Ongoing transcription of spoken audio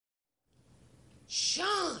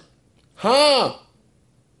Sean. Huh?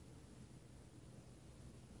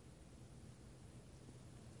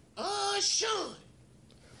 Sean.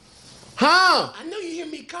 Huh? I know you hear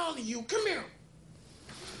me calling you. Come here.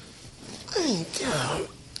 Damn.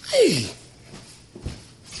 Hey.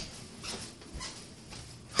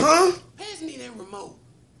 Huh? Pass me that remote.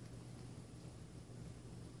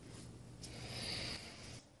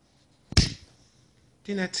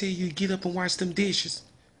 Didn't I tell you to get up and wash them dishes?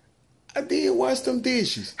 I did wash them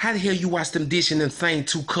dishes. How the hell you wash them dishes in them same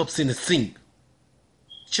 2 cups in the sink?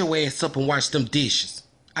 Get your ass up and wash them dishes.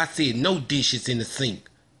 I said no dishes in the sink.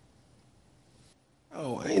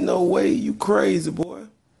 Oh, ain't no way. You crazy, boy.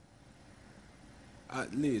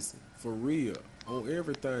 Listen, for real, on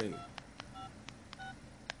everything.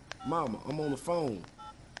 Mama, I'm on the phone.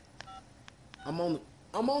 I'm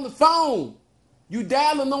on the phone. You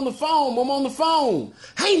dialing on the phone. I'm on the phone.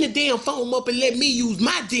 Hang the damn phone up and let me use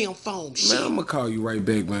my damn phone. Shit. Man, I'm gonna call you right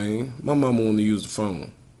back, man. My mama wanna use the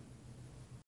phone.